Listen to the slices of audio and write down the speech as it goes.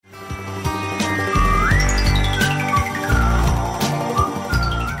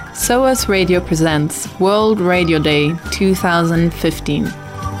SOAS Radio presents World Radio Day 2015.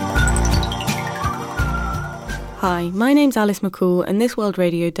 Hi, my name's Alice McCool, and this World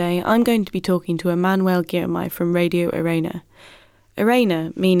Radio Day I'm going to be talking to Emmanuel Girmay from Radio Arena.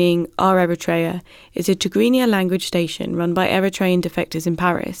 Arena, meaning Our Eritrea, is a Tigrinya language station run by Eritrean defectors in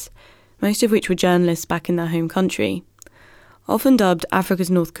Paris, most of which were journalists back in their home country. Often dubbed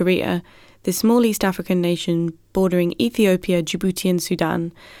Africa's North Korea, this small East African nation bordering Ethiopia, Djibouti and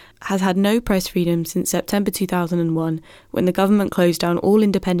Sudan has had no press freedom since September 2001, when the government closed down all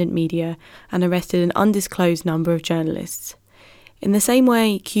independent media and arrested an undisclosed number of journalists. In the same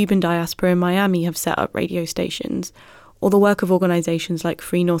way Cuban diaspora in Miami have set up radio stations, or the work of organisations like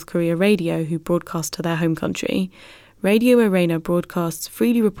Free North Korea Radio who broadcast to their home country, Radio Arena broadcasts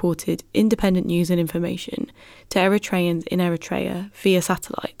freely reported independent news and information to Eritreans in Eritrea via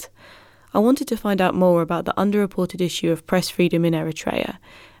satellite. I wanted to find out more about the underreported issue of press freedom in Eritrea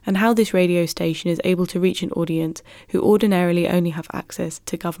and how this radio station is able to reach an audience who ordinarily only have access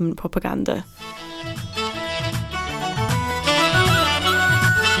to government propaganda.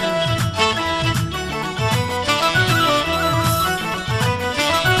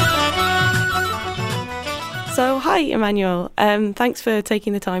 So, hi, Emmanuel. Thanks for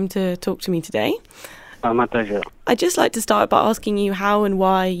taking the time to talk to me today. My pleasure. I'd just like to start by asking you how and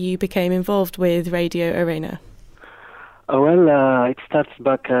why you became involved with Radio Arena. It starts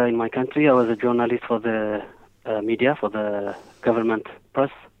back in my country. I was a journalist for the media, for the government press.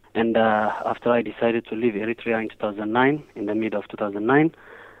 And after I decided to leave Eritrea in 2009, in the mid of 2009,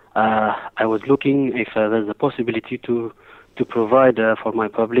 I was looking if there's a possibility to provide for my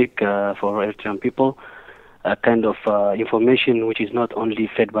public, for Eritrean people, a kind of information which is not only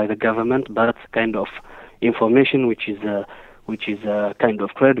fed by the government, but kind of information which is kind of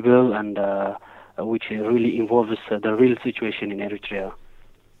credible and which really involves the real situation in Eritrea.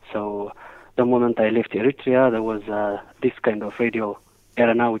 So the moment I left Eritrea, there was this kind of Radio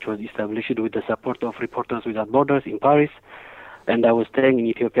Arena which was established with the support of Reporters Without Borders in Paris, and I was staying in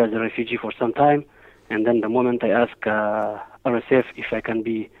Ethiopia as a refugee for some time. And then the moment I asked RSF if I can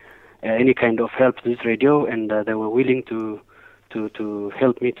be any kind of help to this radio, and they were willing to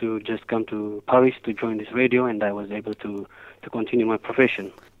help me to just come to Paris to join this radio, and I was able to continue my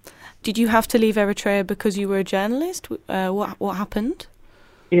profession. Did you have to leave Eritrea because you were a journalist? What happened?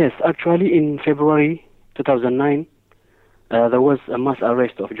 Yes, actually in February 2009, there was a mass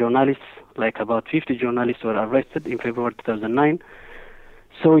arrest of journalists, like about 50 journalists were arrested in February 2009.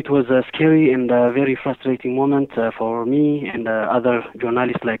 So it was a scary and very frustrating moment for me and other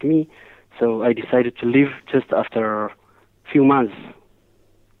journalists like me. So I decided to leave just after a few months.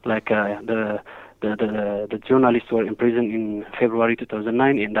 Like the journalists were imprisoned in February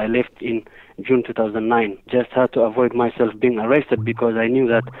 2009, and I left in June 2009. Just had to avoid myself being arrested because I knew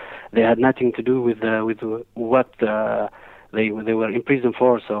that they had nothing to do with what they were in prison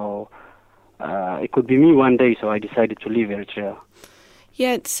for. So it could be me one day. So I decided to leave Eritrea.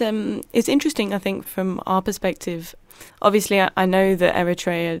 Yeah, it's interesting, I think, from our perspective. Obviously, I know that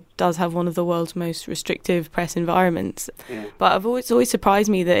Eritrea does have one of the world's most restrictive press environments, but it's always surprised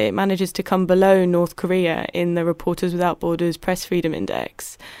me that it manages to come below North Korea in the Reporters Without Borders Press Freedom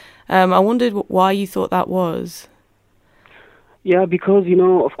Index. I wondered why you thought that was. Yeah, because,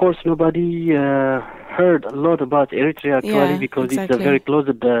 of course, nobody heard a lot about Eritrea actually, because exactly. It's a very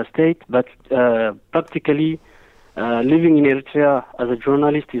closed state, but practically living in Eritrea as a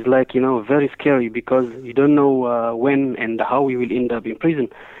journalist is like, very scary because you don't know when and how you will end up in prison.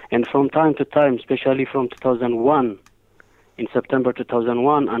 And from time to time, especially from 2001, in September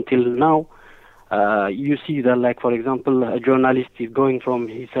 2001 until now, you see that, like, for example, a journalist is going from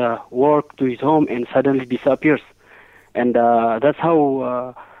his work to his home and suddenly disappears. And that's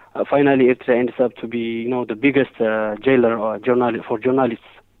how finally Eritrea ends up to be, the biggest jailer or for journalists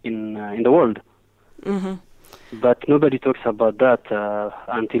in the world. Mm-hmm. But nobody talks about that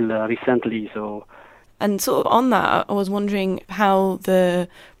until recently. And sort of on that, I was wondering how the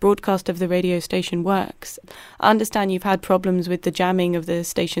broadcast of the radio station works. I understand you've had problems with the jamming of the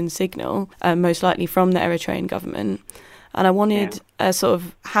station's signal, most likely from the Eritrean government. And I wanted sort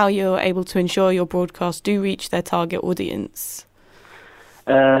of how you're able to ensure your broadcasts do reach their target audience.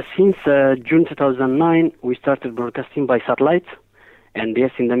 Since June 2009, we started broadcasting by satellite. And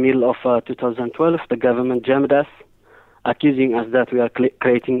yes, in the middle of 2012, the government jammed us, accusing us that we are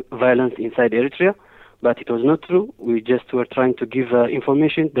creating violence inside Eritrea. But it was not true. We just were trying to give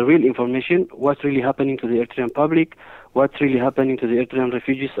information, the real information, what's really happening to the Eritrean public, what's really happening to the Eritrean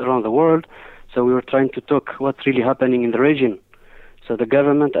refugees around the world. So we were trying to talk what's really happening in the region. So the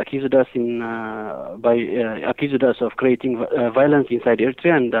government accused us of creating violence inside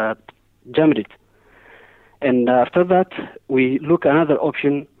Eritrea and jammed it. And after that, we look another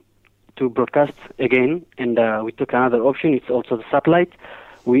option to broadcast again, and we took another option. It's also the satellite.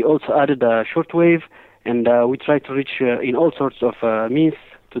 We also added a shortwave, and we try to reach in all sorts of means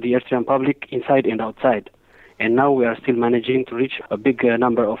to the Eritrean public inside and outside. And now we are still managing to reach a big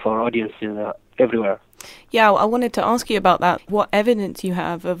number of our audience everywhere. Yeah, I wanted to ask you about that. What evidence you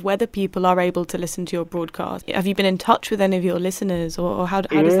have of whether people are able to listen to your broadcast? Have you been in touch with any of your listeners, or how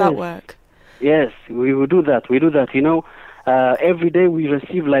does that work? Yes, we will do that. We do that. Every day we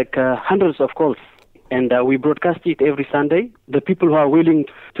receive hundreds of calls, and we broadcast it every Sunday. The people who are willing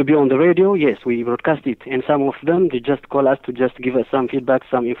to be on the radio, yes, we broadcast it. And some of them, they just call us to just give us some feedback,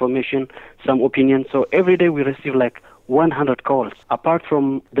 some information, some opinion. So every day we receive 100 calls, apart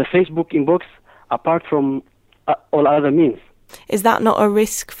from the Facebook inbox, apart from all other means. Is that not a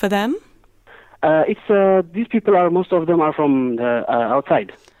risk for them? These people most of them are from the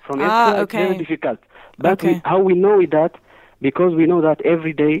outside. From Eritrea, okay. It's very difficult. But Okay. how we know that? Because we know that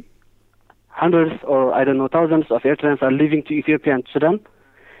every day, hundreds or thousands of Eritreans are leaving to Ethiopia and Sudan.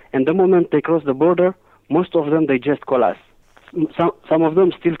 And the moment they cross the border, most of them, they just call us. Some of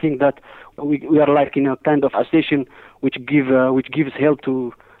them still think that we are like in a kind of association which gives help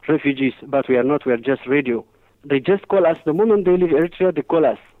to refugees, but we are not. We are just radio. They just call us. The moment they leave Eritrea, they call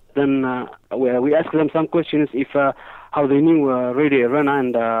us. Then we ask them some questions if how they knew Radio Arena,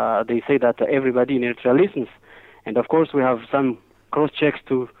 and they say that everybody in Eritrea listens. And of course, we have some cross checks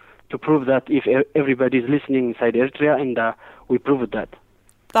to prove that if everybody is listening inside Eritrea, and we proved that.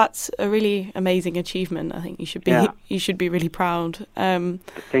 That's a really amazing achievement. I think you should be really proud.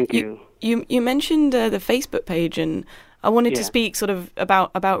 Thank you. You mentioned the Facebook page, and I wanted to speak sort of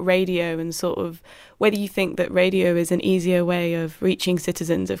about radio and sort of whether you think that radio is an easier way of reaching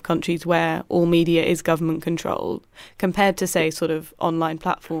citizens of countries where all media is government controlled compared to, say, sort of online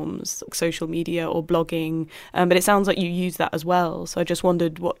platforms, like social media or blogging. But it sounds like you use that as well. So I just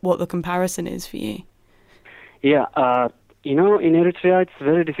wondered what the comparison is for you. Yeah, in Eritrea, it's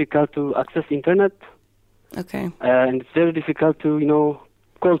very difficult to access internet. Okay. And it's very difficult to,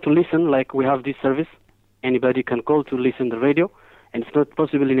 call to listen, like we have this service. Anybody can call to listen to the radio, and it's not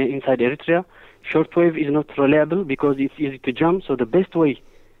possible inside Eritrea. Shortwave is not reliable because it's easy to jam, so the best way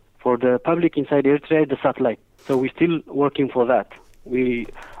for the public inside Eritrea is the satellite. So we're still working for that.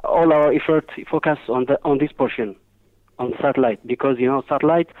 All our effort focus on this portion, on satellite, because,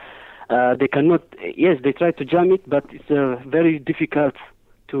 satellite, they cannot, yes, they try to jam it, but it's very difficult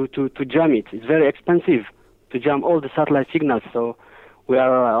to jam it. It's very expensive to jam all the satellite signals, so we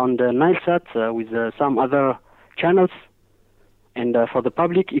are on the Nilesat with some other channels, and for the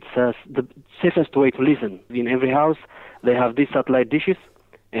public, it's the safest way to listen. In every house, they have these satellite dishes,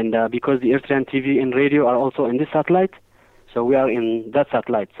 and because the Eritrean TV and radio are also in this satellite, so we are in that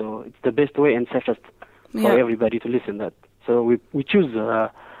satellite. So it's the best way and safest for everybody to listen that. So we choose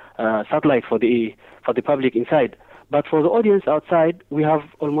satellite for the public inside. But for the audience outside, we have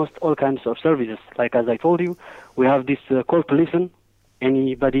almost all kinds of services. Like as I told you, we have this call to listen.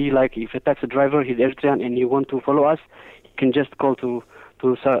 Anybody, like if a taxi driver, he's Eritrean and he want to follow us, he can just call to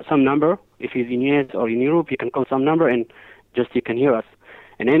some number. If he's in US or in Europe, he can call some number and just he can hear us.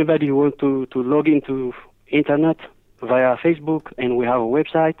 And anybody who want to log into internet via Facebook, and we have a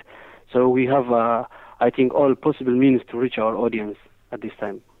website. So we have, I think, all possible means to reach our audience at this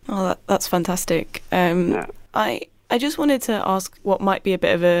time. Oh, that's fantastic. I just wanted to ask what might be a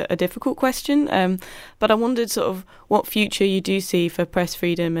bit of a difficult question, but I wondered sort of what future you do see for press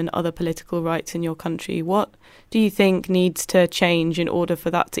freedom and other political rights in your country. What do you think needs to change in order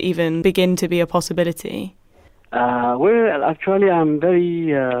for that to even begin to be a possibility? Well, actually, I'm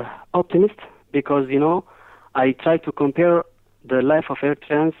very optimist because, I try to compare the life of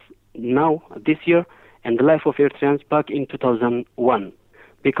Eritreans now, this year, and the life of Eritreans back in 2001.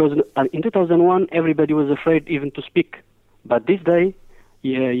 Because in 2001, everybody was afraid even to speak. But this day,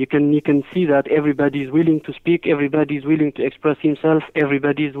 you can see that everybody is willing to speak, everybody is willing to express himself,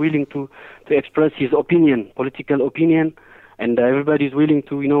 everybody is willing to express his opinion, political opinion, and everybody is willing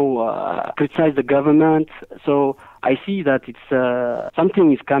to, criticize the government. So I see that it's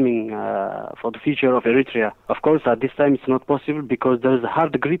something is coming for the future of Eritrea. Of course, at this time it's not possible because there is a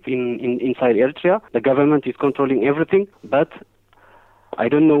hard grip inside Eritrea. The government is controlling everything, but I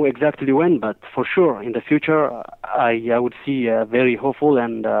don't know exactly when, but for sure in the future I would see a very hopeful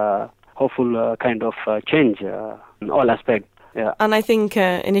and hopeful kind of change in all aspects. Yeah. And I think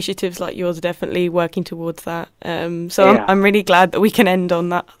initiatives like yours are definitely working towards that. I'm really glad that we can end on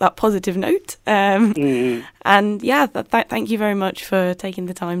that positive note. And thank you very much for taking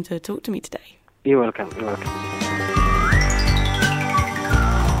the time to talk to me today. You're welcome.